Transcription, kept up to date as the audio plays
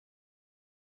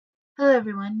Hello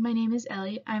everyone, my name is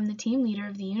Ellie. I'm the team leader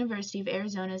of the University of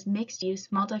Arizona's Mixed-Use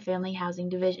Multifamily Housing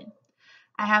Division.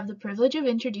 I have the privilege of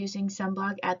introducing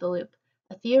Sunblock at the Loop,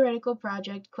 a theoretical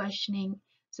project questioning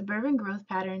suburban growth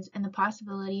patterns and the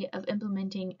possibility of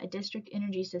implementing a district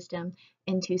energy system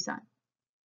in Tucson.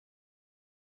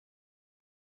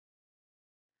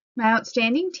 My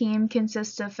outstanding team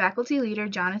consists of faculty leader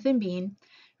Jonathan Bean,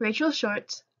 Rachel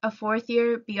Shorts, a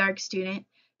fourth-year BARC student,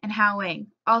 and Hao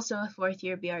Wang, also a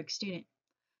fourth-year BARC student.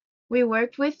 We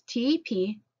worked with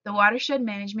TEP, the Watershed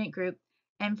Management Group,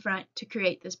 and Front to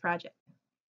create this project.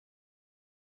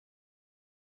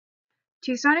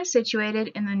 Tucson is situated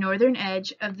in the northern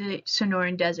edge of the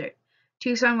Sonoran Desert.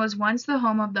 Tucson was once the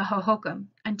home of the Hohokam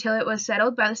until it was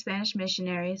settled by the Spanish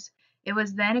missionaries. It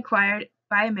was then acquired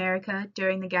by America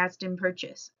during the Gadsden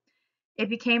Purchase. It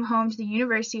became home to the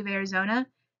University of Arizona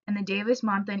and the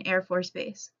Davis-Monthan Air Force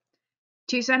Base.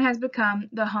 Tucson has become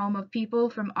the home of people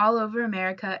from all over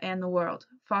America and the world,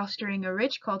 fostering a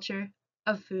rich culture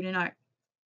of food and art.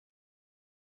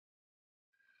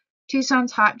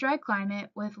 Tucson's hot, dry climate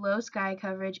with low sky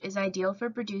coverage is ideal for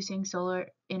producing solar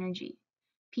energy.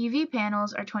 PV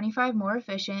panels are 25 more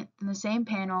efficient than the same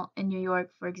panel in New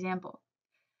York, for example.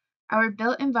 Our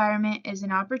built environment is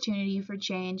an opportunity for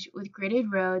change, with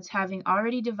gridded roads having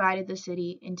already divided the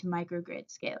city into microgrid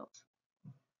scales.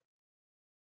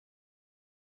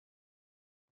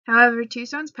 However,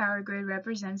 Tucson's power grid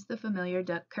represents the familiar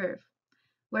duck curve,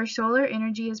 where solar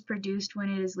energy is produced when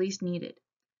it is least needed.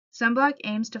 Sunblock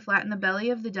aims to flatten the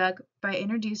belly of the duck by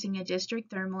introducing a district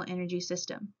thermal energy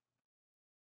system.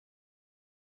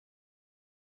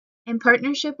 In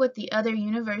partnership with the other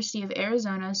University of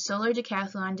Arizona Solar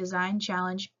Decathlon Design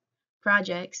Challenge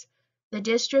projects, the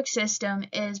district system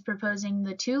is proposing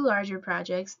the two larger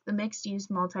projects, the mixed-use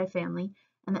multifamily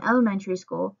and the elementary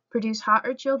school, produce hot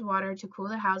or chilled water to cool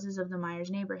the houses of the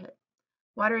Myers neighborhood.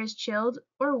 Water is chilled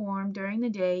or warmed during the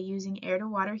day using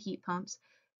air-to-water heat pumps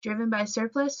driven by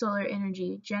surplus solar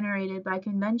energy generated by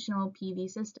conventional PV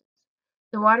systems.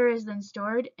 The water is then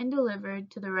stored and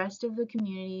delivered to the rest of the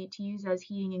community to use as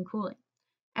heating and cooling.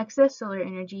 Excess solar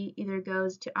energy either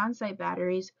goes to on-site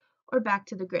batteries or back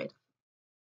to the grid.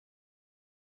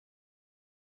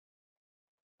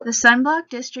 The Sunblock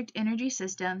District Energy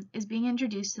System is being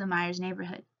introduced to the Myers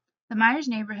neighborhood. The Myers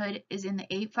neighborhood is in the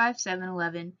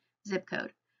 85711 zip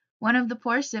code, one of the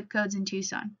poorest zip codes in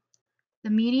Tucson.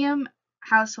 The median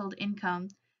household income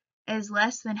is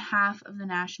less than half of the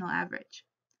national average.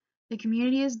 The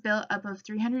community is built up of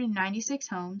 396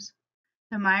 homes,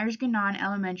 the Myers-Gannon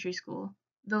Elementary School,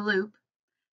 the Loop,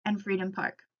 and Freedom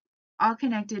Park, all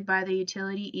connected by the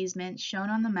utility easements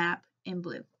shown on the map in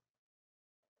blue.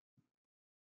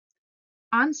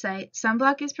 On-site,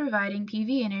 Sunblock is providing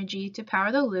PV energy to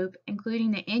power the Loop,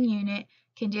 including the in-unit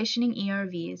conditioning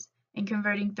ERVs, and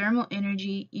converting thermal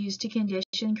energy used to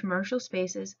condition commercial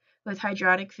spaces with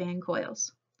hydraulic fan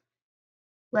coils.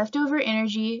 Leftover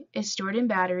energy is stored in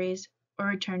batteries or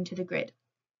returned to the grid.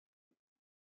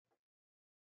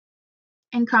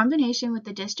 In combination with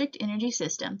the district energy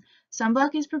system,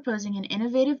 Sunblock is proposing an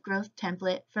innovative growth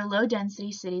template for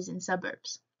low-density cities and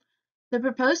suburbs. The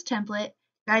proposed template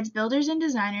guides builders and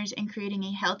designers in creating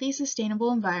a healthy,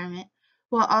 sustainable environment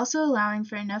while also allowing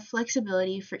for enough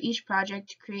flexibility for each project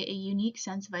to create a unique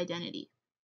sense of identity.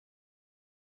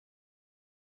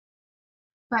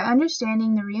 By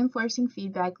understanding the reinforcing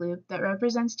feedback loop that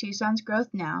represents Tucson's growth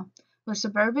now, with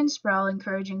suburban sprawl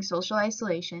encouraging social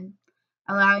isolation,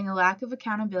 allowing a lack of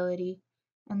accountability,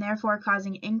 and therefore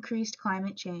causing increased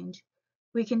climate change,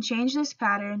 we can change this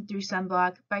pattern through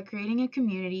Sunblock by creating a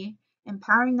community,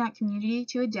 empowering that community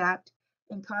to adapt,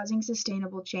 and causing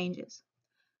sustainable changes,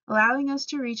 allowing us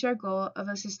to reach our goal of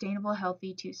a sustainable,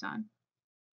 healthy Tucson.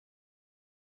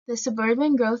 The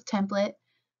suburban growth template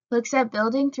looks at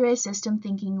building through a system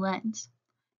thinking lens,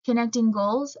 connecting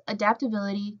goals,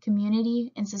 adaptability,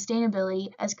 community, and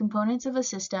sustainability as components of a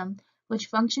system which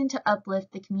function to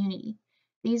uplift the community.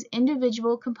 These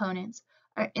individual components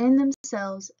are in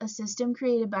themselves a system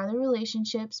created by the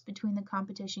relationships between the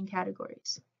competition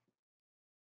categories.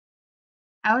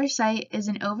 Our site is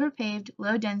an overpaved,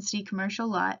 low-density commercial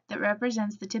lot that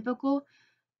represents the typical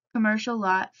commercial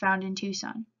lot found in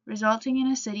Tucson, resulting in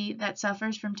a city that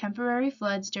suffers from temporary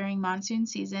floods during monsoon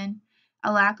season,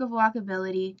 a lack of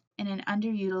walkability, and an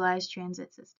underutilized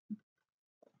transit system.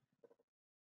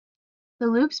 The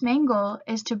Loop's main goal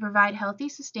is to provide healthy,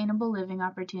 sustainable living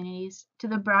opportunities to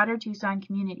the broader Tucson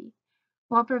community.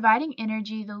 While providing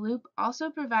energy, the Loop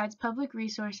also provides public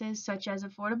resources such as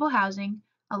affordable housing,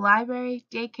 a library,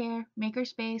 daycare,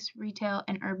 makerspace, retail,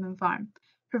 and urban farm,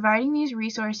 Providing these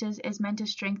resources is meant to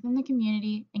strengthen the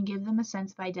community and give them a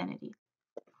sense of identity.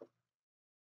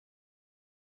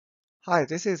 Hi,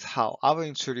 this is how I will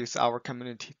introduce our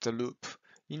community, The Loop.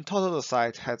 In total, the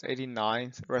site has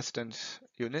 89 resident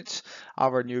units.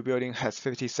 Our new building has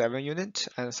 57 units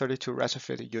and 32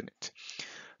 retrofit units.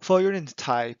 4 unit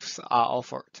types are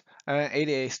offered: an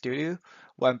 88 studio,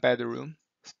 1 bedroom,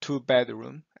 2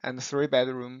 bedroom, and 3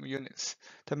 bedroom units.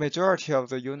 The majority of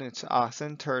the units are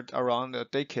centered around the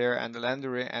daycare and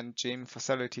laundry and gym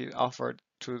facilities offered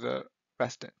to the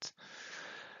residents.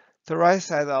 The right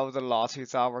side of the lot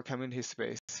is our community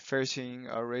space, featuring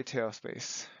a retail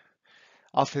space,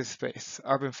 office space,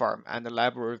 urban farm, and a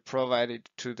library provided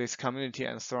to this community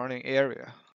and surrounding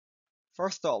area.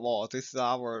 First of all, this is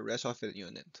our retrofit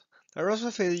unit. The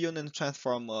retrofit unit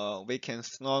transforms a vacant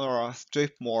smaller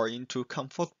strip mall into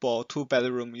comfortable 2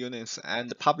 bedroom units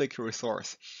and public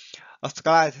resource. A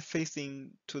skylight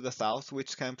facing to the south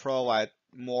which can provide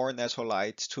more natural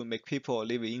light to make people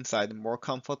live inside more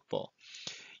comfortable.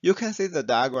 You can see the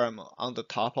diagram on the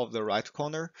top of the right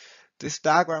corner. This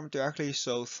diagram directly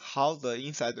shows how the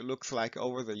inside looks like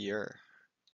over the year.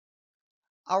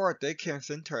 Our daycare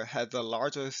center has the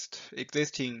largest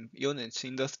existing unit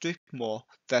in the strip mall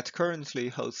that currently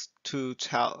hosts 2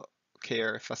 child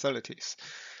care facilities.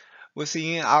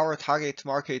 Within our target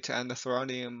market and the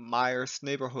surrounding Myers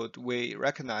neighborhood, we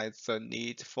recognize the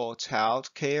need for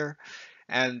child care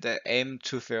and aim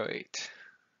to fill it.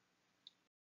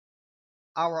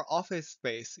 Our office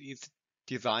space is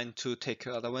designed to take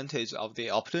advantage of the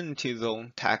Opportunity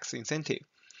Zone tax incentive.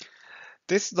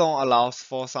 This zone allows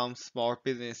for some small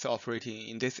business operating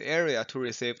in this area to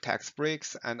receive tax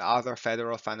breaks and other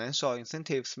federal financial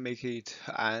incentives, make it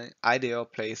an ideal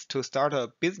place to start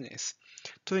a business.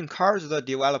 To encourage the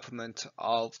development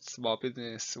of small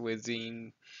business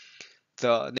within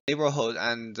the neighborhood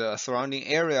and the surrounding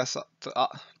areas,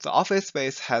 the office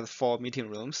space has 4 meeting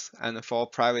rooms and 4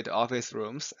 private office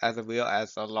rooms, as well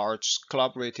as a large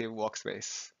collaborative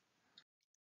workspace.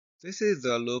 This is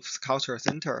the Loop's Culture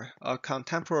Center, a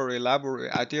contemporary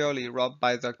library ideally run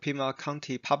by the Pima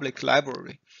County Public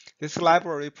Library. This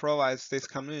library provides this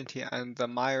community and the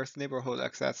Myers neighborhood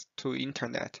access to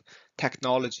internet,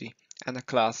 technology, and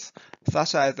class,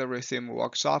 such as the resume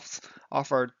workshops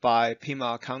offered by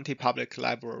Pima County Public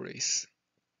Libraries.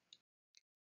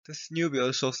 This new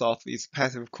build shows off its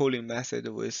passive cooling method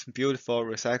with beautiful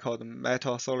recycled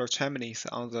metal solar chimneys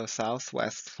on the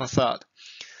southwest facade.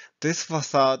 This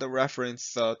facade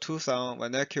references the Tucson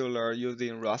vernacular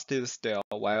using rusted steel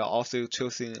while also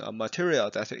choosing a material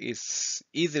that is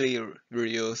easily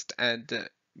reused and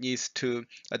needs to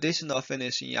additional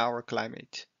finish in our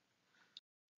climate.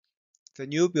 The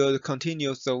new build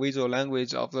continues the visual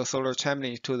language of the solar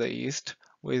chimney to the east,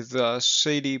 with a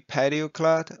shady patio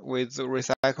clad with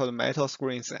recycled metal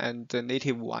screens and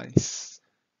native vines.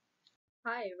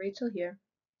 Hi, Rachel here.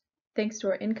 Thanks to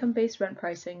our income-based rent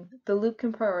pricing, the Loop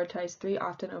can prioritize 3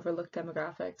 often overlooked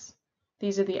demographics.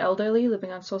 These are the elderly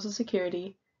living on Social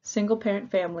Security,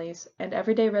 single-parent families, and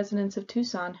everyday residents of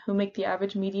Tucson who make the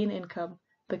average median income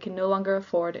but can no longer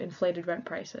afford inflated rent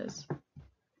prices.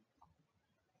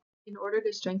 In order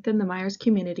to strengthen the Myers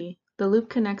community, the Loop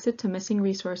connects it to missing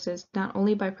resources not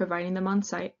only by providing them on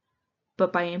site,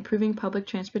 but by improving public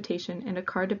transportation in a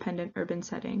car-dependent urban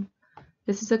setting.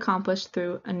 This is accomplished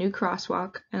through a new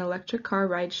crosswalk, an electric car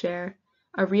ride share,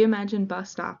 a reimagined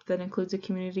bus stop that includes a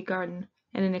community garden,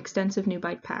 and an extensive new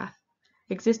bike path.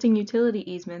 Existing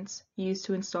utility easements, used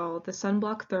to install the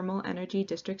Sunblock Thermal Energy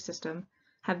District system,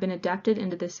 have been adapted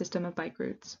into this system of bike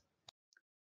routes.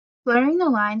 Blurring the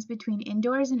lines between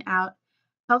indoors and out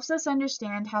helps us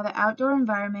understand how the outdoor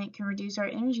environment can reduce our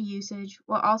energy usage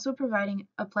while also providing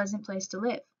a pleasant place to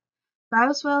live.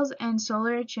 Bioswales and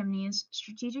solar chimneys,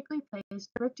 strategically placed,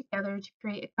 work together to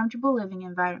create a comfortable living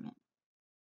environment.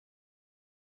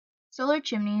 Solar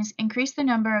chimneys increase the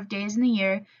number of days in the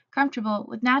year comfortable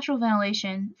with natural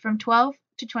ventilation from 12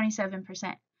 to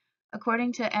 27%,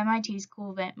 according to MIT's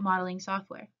CoolVent modeling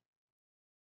software.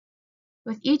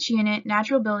 With each unit,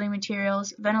 natural building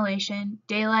materials, ventilation,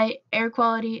 daylight, air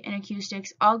quality, and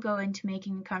acoustics all go into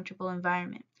making a comfortable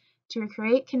environment. To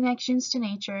create connections to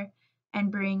nature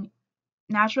and bring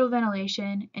natural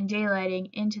ventilation and daylighting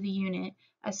into the unit,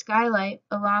 a skylight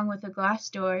along with a glass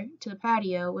door to the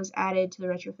patio was added to the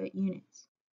retrofit units.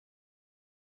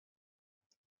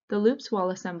 The Loop's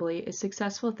wall assembly is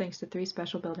successful thanks to 3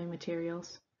 special building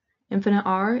materials. Infinite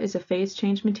R is a phase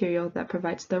change material that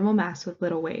provides thermal mass with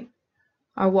little weight.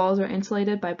 Our walls are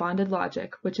insulated by bonded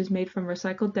logic, which is made from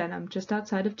recycled denim just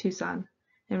outside of Tucson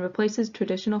and replaces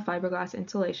traditional fiberglass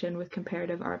insulation with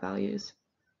comparative R values.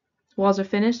 Walls are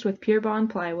finished with pure bond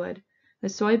plywood, a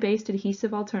soy-based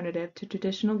adhesive alternative to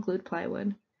traditional glued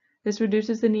plywood. This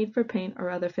reduces the need for paint or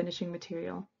other finishing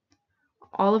material.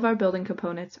 All of our building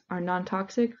components are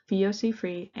non-toxic,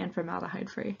 VOC-free, and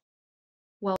formaldehyde-free.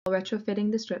 While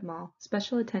retrofitting the strip mall,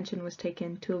 special attention was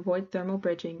taken to avoid thermal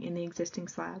bridging in the existing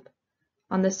slab.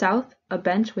 On the south, a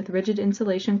bench with rigid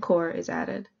insulation core is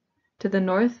added. To the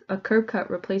north, a curb cut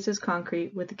replaces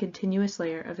concrete with a continuous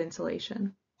layer of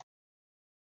insulation.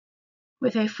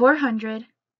 With a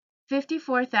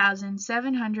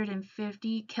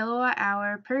 454,750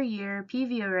 kilowatt-hour per year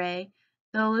PV array,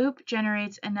 the loop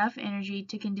generates enough energy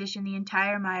to condition the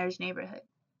entire Myers neighborhood.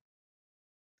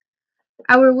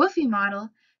 Our WWOOFie model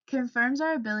confirms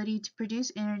our ability to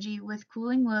produce energy with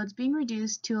cooling loads being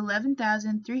reduced to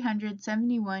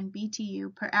 11,371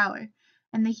 BTU per hour,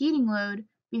 and the heating load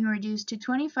being reduced to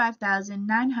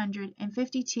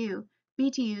 25,952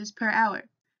 BTUs per hour.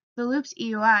 The loop's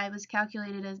EUI was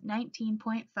calculated as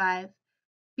 19.5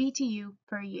 BTU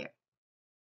per year.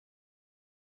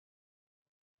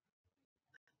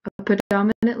 A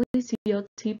predominantly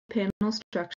CLT panel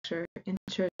structure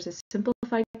ensures a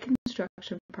simplified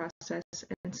construction process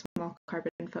and small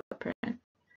carbon footprint.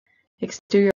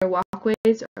 Exterior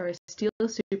walkways are a steel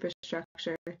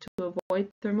superstructure to avoid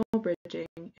thermal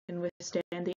bridging and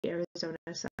withstand the Arizona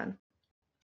sun.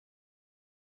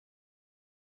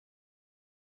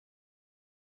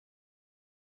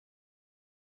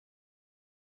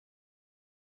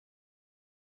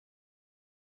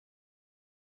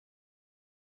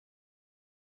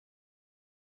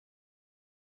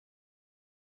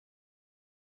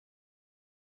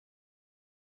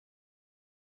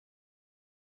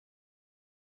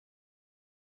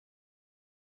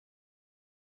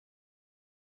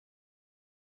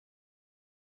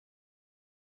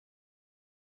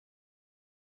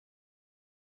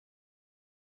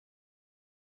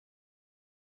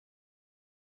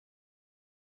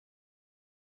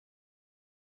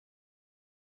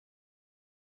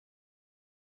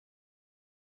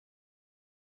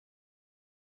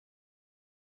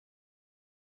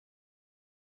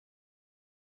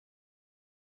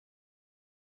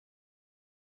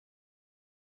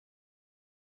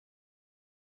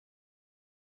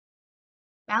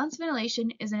 Balanced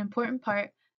ventilation is an important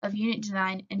part of unit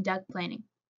design and duct planning.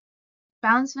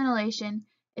 Balanced ventilation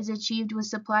is achieved with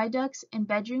supply ducts in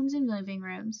bedrooms and living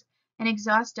rooms, and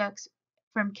exhaust ducts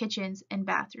from kitchens and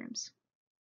bathrooms.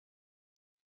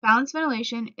 Balanced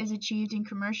ventilation is achieved in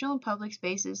commercial and public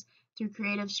spaces through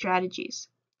creative strategies.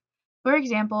 For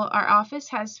example, our office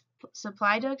has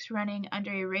supply ducts running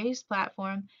under a raised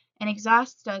platform and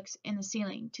exhaust ducts in the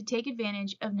ceiling to take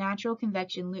advantage of natural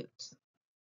convection loops.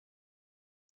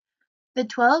 The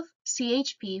 12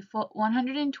 CHP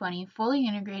 120 fully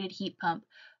integrated heat pump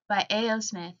by A.O.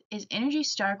 Smith is ENERGY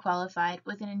STAR qualified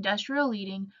with an industrial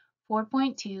leading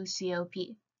 4.2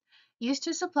 COP. Used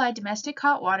to supply domestic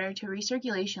hot water to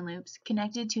recirculation loops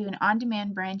connected to an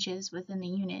on-demand branches within the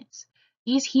units.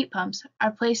 These heat pumps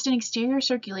are placed in exterior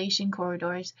circulation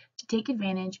corridors to take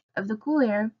advantage of the cool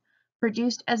air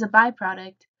produced as a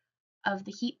byproduct of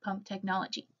the heat pump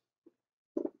technology.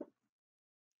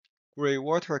 Gray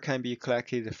water can be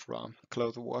collected from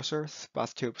clothes washers,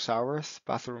 bathtub showers,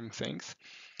 bathroom sinks.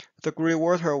 The gray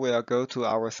water will go to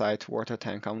our site water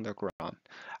tank underground.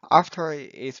 After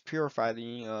it is purified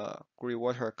in a gray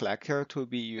water collector to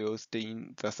be used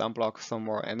in the sunblock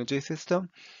thermal energy system,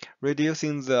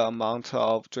 reducing the amount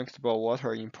of drinkable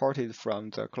water imported from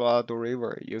the Colorado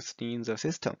River used in the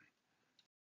system.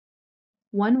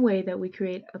 One way that we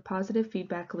create a positive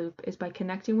feedback loop is by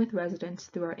connecting with residents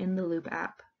through our In the Loop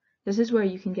app. This is where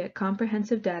you can get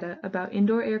comprehensive data about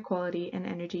indoor air quality and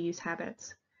energy use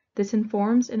habits. This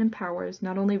informs and empowers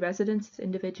not only residents as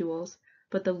individuals,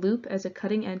 but the loop as a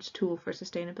cutting-edge tool for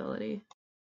sustainability.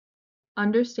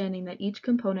 Understanding that each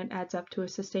component adds up to a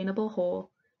sustainable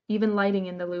whole, even lighting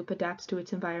in the loop adapts to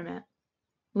its environment.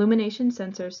 Illumination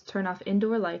sensors turn off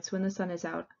indoor lights when the sun is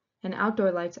out, and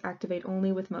outdoor lights activate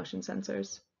only with motion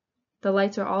sensors. The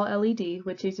lights are all LED,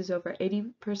 which uses over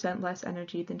 80% less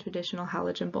energy than traditional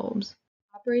halogen bulbs.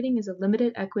 Operating as a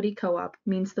limited equity co-op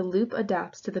means the loop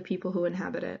adapts to the people who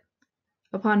inhabit it.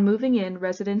 Upon moving in,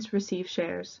 residents receive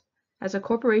shares. As a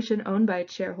corporation owned by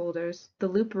its shareholders, the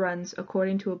loop runs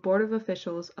according to a board of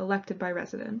officials elected by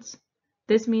residents.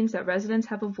 This means that residents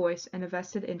have a voice and a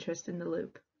vested interest in the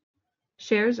loop.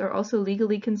 Shares are also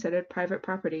legally considered private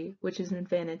property, which is an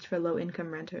advantage for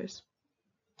low-income renters.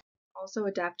 Also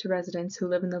adapt to residents who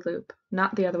live in the loop,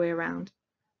 not the other way around.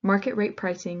 Market rate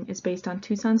pricing is based on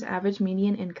Tucson's average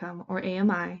median income, or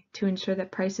AMI, to ensure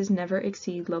that prices never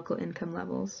exceed local income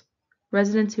levels.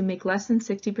 Residents who make less than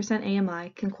 60%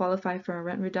 AMI can qualify for a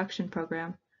rent reduction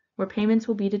program, where payments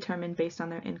will be determined based on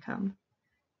their income.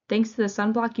 Thanks to the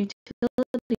sunblock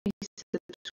utility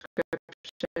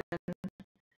subscription,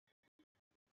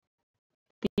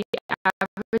 the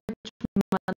average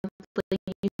monthly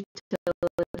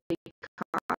utility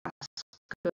cost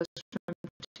goes from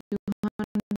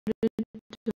 $200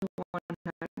 to $100.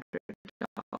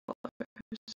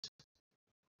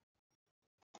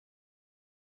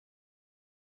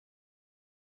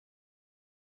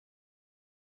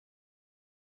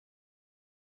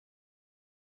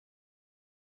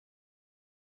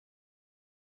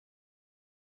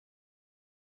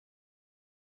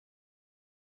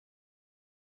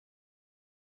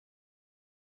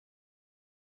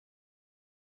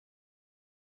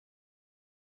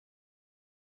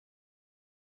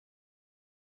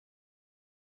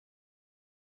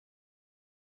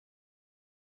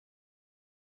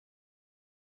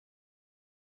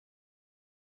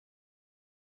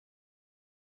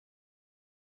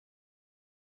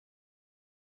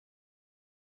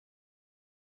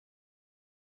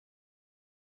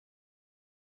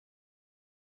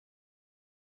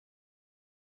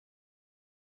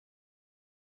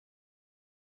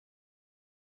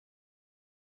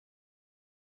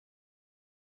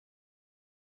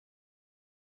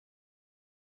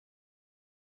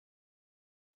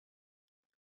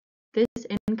 This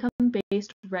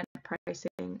income-based rent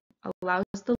pricing allows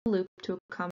the loop to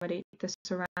accommodate the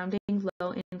surrounding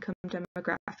low-income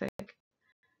demographic.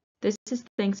 This is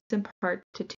thanks in part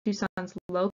to Tucson's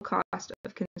low cost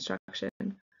of construction,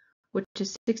 which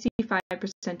is 65%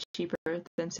 cheaper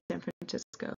than San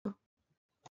Francisco.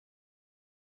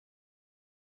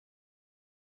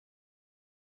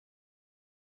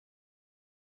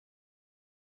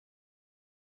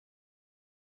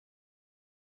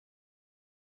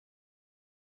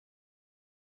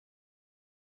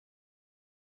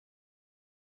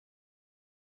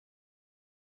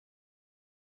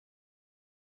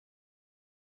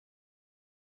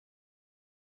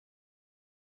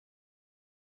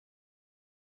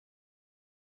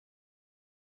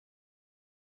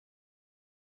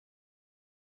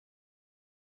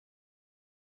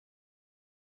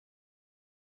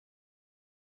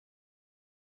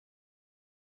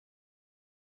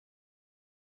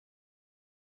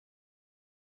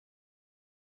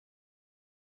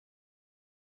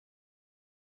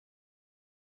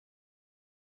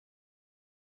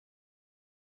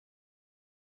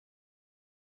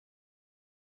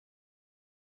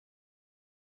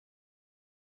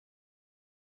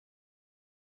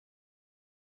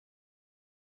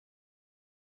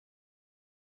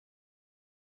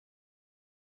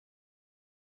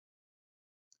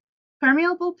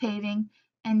 Permeable paving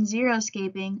and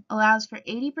xeriscaping allows for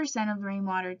 80% of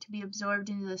rainwater to be absorbed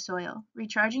into the soil,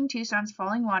 recharging Tucson's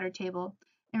falling water table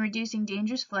and reducing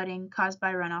dangerous flooding caused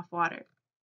by runoff water.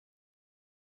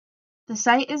 The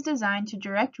site is designed to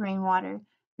direct rainwater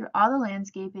through all the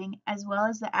landscaping as well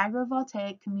as the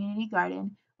agrivoltaic community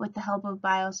garden with the help of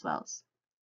bioswales.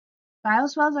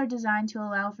 Bioswales are designed to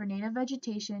allow for native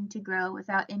vegetation to grow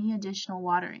without any additional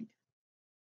watering.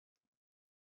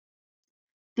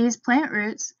 These plant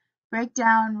roots break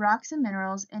down rocks and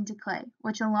minerals into clay,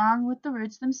 which along with the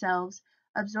roots themselves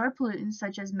absorb pollutants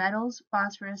such as metals,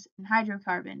 phosphorus, and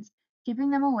hydrocarbons, keeping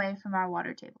them away from our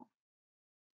water table.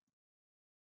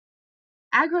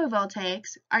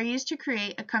 Agrovoltaics are used to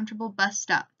create a comfortable bus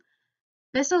stop.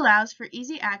 This allows for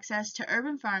easy access to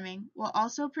urban farming while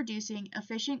also producing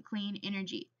efficient, clean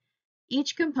energy.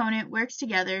 Each component works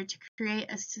together to create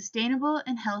a sustainable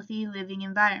and healthy living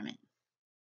environment.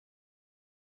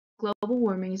 Global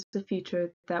warming is a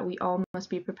future that we all must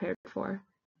be prepared for.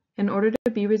 In order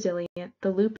to be resilient,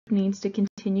 the loop needs to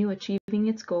continue achieving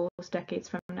its goals decades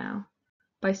from now.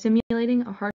 By simulating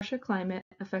a harsher climate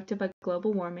affected by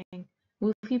global warming,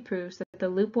 WUFI proves that the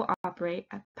loop will operate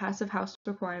at passive house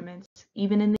requirements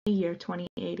even in the year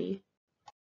 2080.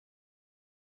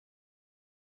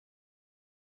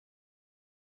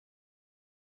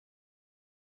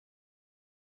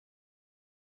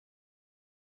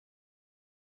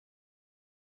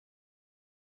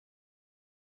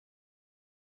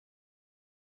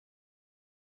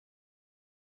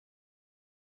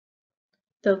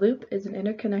 The loop is an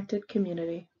interconnected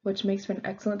community, which makes for an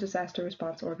excellent disaster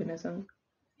response organism.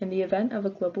 In the event of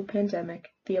a global pandemic,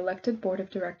 the elected board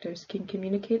of directors can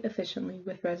communicate efficiently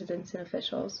with residents and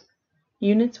officials.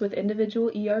 Units with individual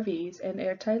ERVs and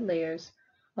airtight layers,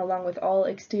 along with all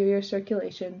exterior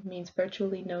circulation, means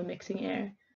virtually no mixing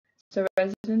air, so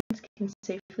residents can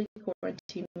safely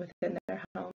quarantine within their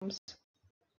homes.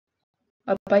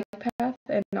 A bike path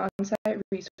and on-site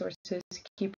resources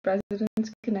keep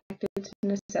residents connected to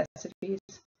necessities,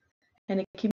 and a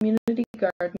community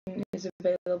garden is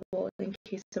available in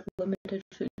case of limited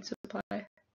food supply.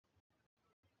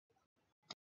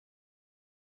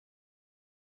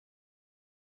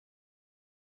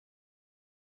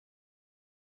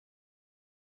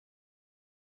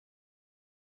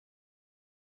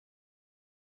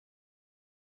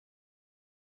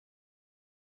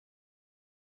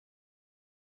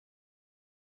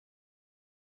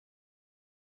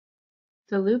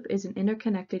 The Loop is an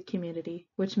interconnected community,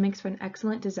 which makes for an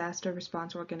excellent disaster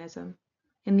response organism.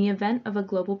 In the event of a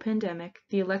global pandemic,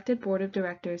 the elected board of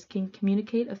directors can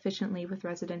communicate efficiently with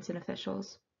residents and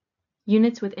officials.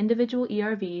 Units with individual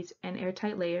ERVs and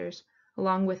airtight layers,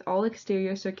 along with all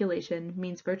exterior circulation,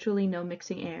 means virtually no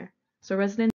mixing air, so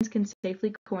residents can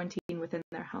safely quarantine within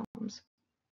their homes.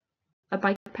 A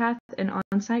bike path and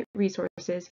on-site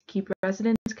resources keep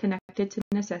residents connected to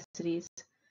necessities,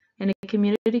 and a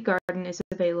community garden is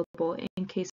available in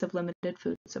case of limited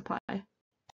food supply.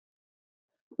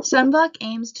 Sunblock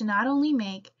aims to not only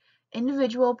make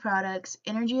individual products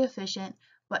energy efficient,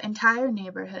 but entire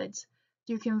neighborhoods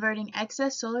through converting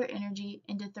excess solar energy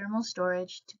into thermal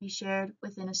storage to be shared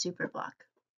within a superblock.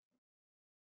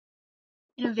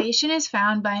 Innovation is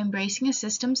found by embracing a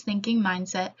systems thinking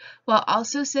mindset while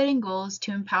also setting goals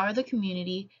to empower the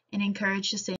community and encourage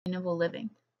sustainable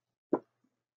living.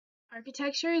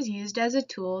 Architecture is used as a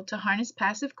tool to harness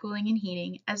passive cooling and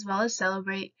heating, as well as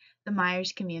celebrate the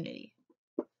Myers community.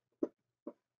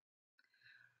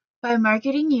 By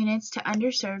marketing units to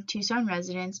underserved Tucson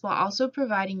residents while also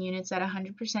providing units at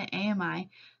 100% AMI,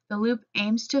 the Loop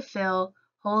aims to fill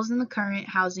holes in the current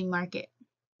housing market.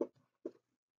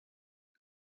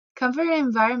 Comfort and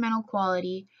environmental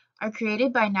quality are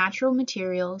created by natural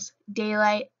materials,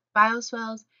 daylight,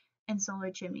 bioswales, and solar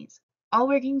chimneys, all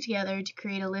working together to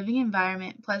create a living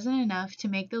environment pleasant enough to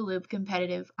make the Loop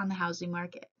competitive on the housing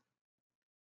market.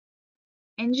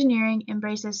 Engineering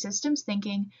embraces systems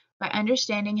thinking by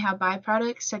understanding how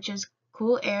byproducts such as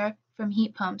cool air from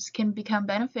heat pumps can become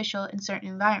beneficial in certain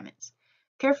environments.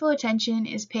 Careful attention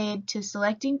is paid to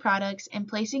selecting products and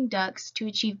placing ducts to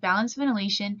achieve balanced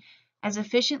ventilation as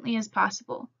efficiently as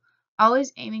possible,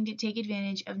 always aiming to take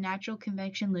advantage of natural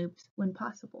convection loops when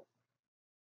possible.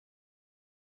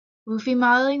 WUFI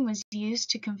modeling was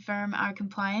used to confirm our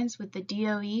compliance with the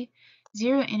DOE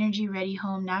Zero Energy Ready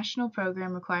Home National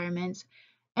Program requirements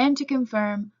and to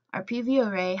confirm our PV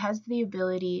array has the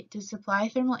ability to supply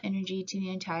thermal energy to the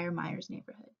entire Myers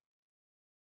neighborhood.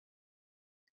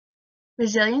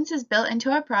 Resilience is built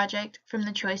into our project from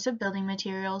the choice of building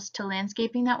materials to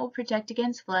landscaping that will protect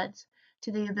against floods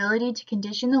to the ability to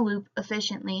condition the Loop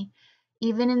efficiently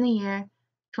even in the year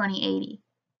 2080.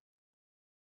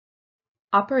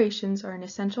 Operations are an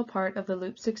essential part of the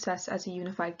Loop's success as a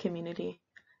unified community.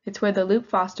 It's where the Loop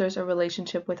fosters a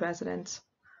relationship with residents.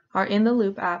 Our In the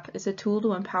Loop app is a tool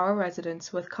to empower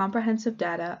residents with comprehensive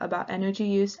data about energy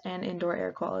use and indoor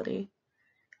air quality.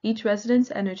 Each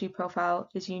resident's energy profile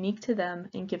is unique to them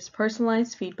and gives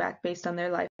personalized feedback based on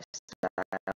their lifestyle.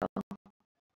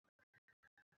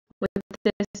 With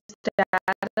this data,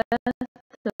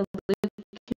 the Loop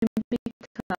can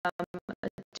become a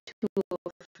tool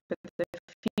for the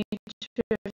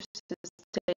future of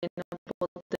sustainable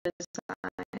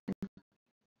design.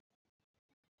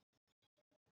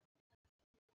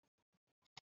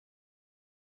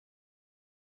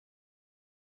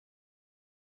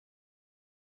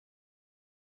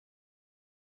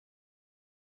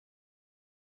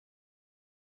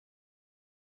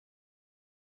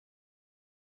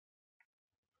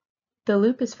 The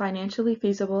Loop is financially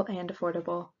feasible and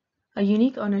affordable. A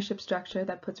unique ownership structure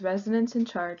that puts residents in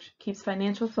charge, keeps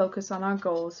financial focus on our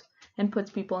goals, and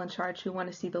puts people in charge who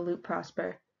want to see the Loop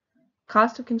prosper.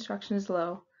 Cost of construction is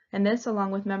low, and this,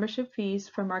 along with membership fees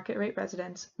for market rate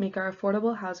residents, make our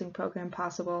affordable housing program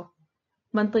possible.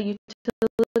 Monthly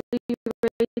utility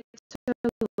rates are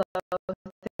low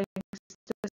thanks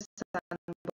to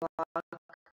Sunblock,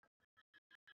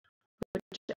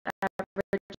 which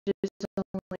averages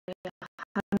only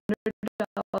 $100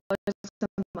 a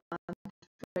month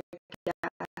for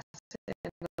gas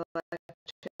and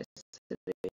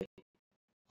electricity.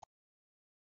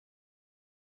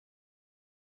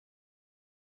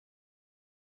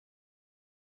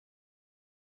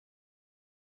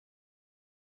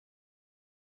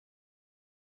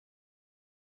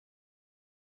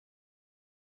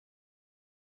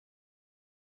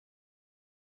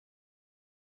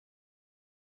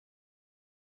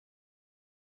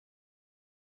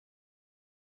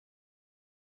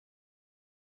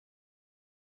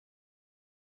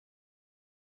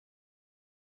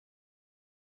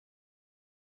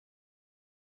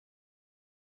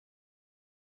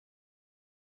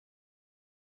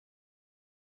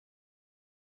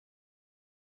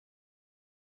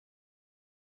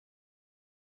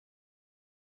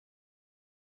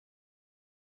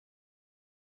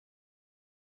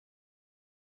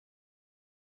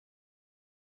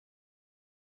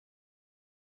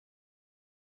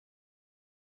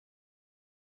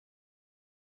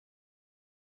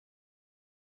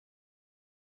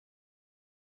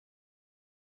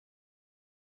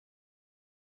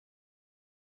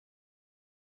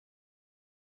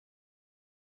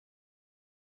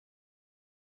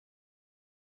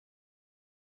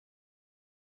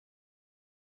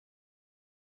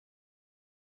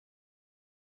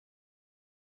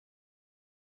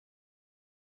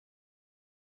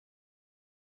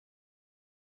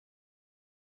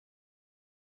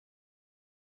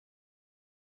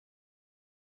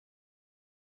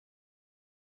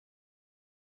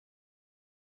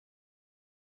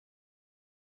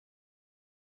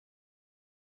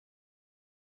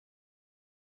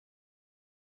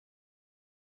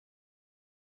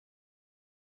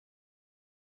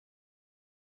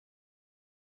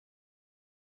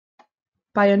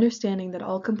 By understanding that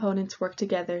all components work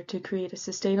together to create a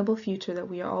sustainable future that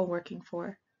we are all working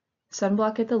for,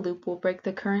 Sunblock at the Loop will break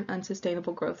the current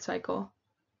unsustainable growth cycle.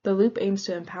 The Loop aims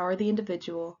to empower the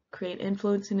individual, create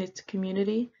influence in its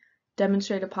community,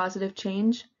 demonstrate a positive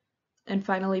change, and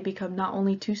finally become not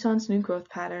only Tucson's new growth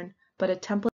pattern, but a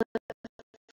template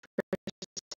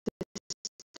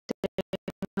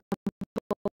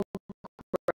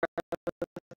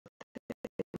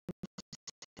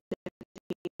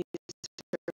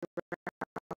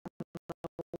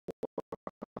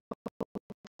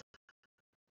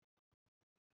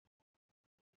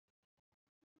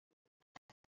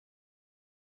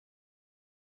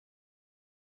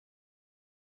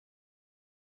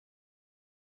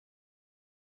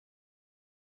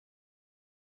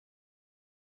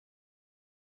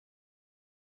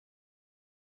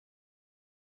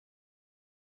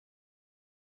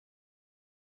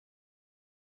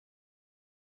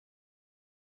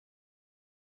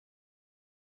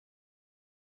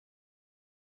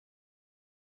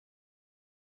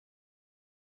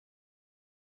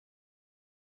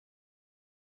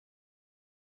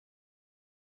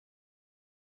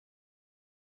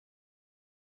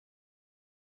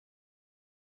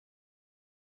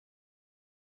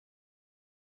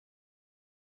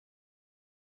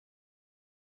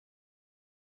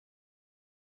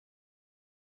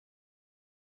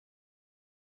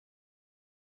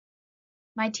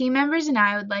My team members and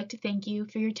I would like to thank you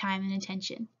for your time and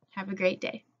attention. Have a great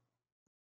day.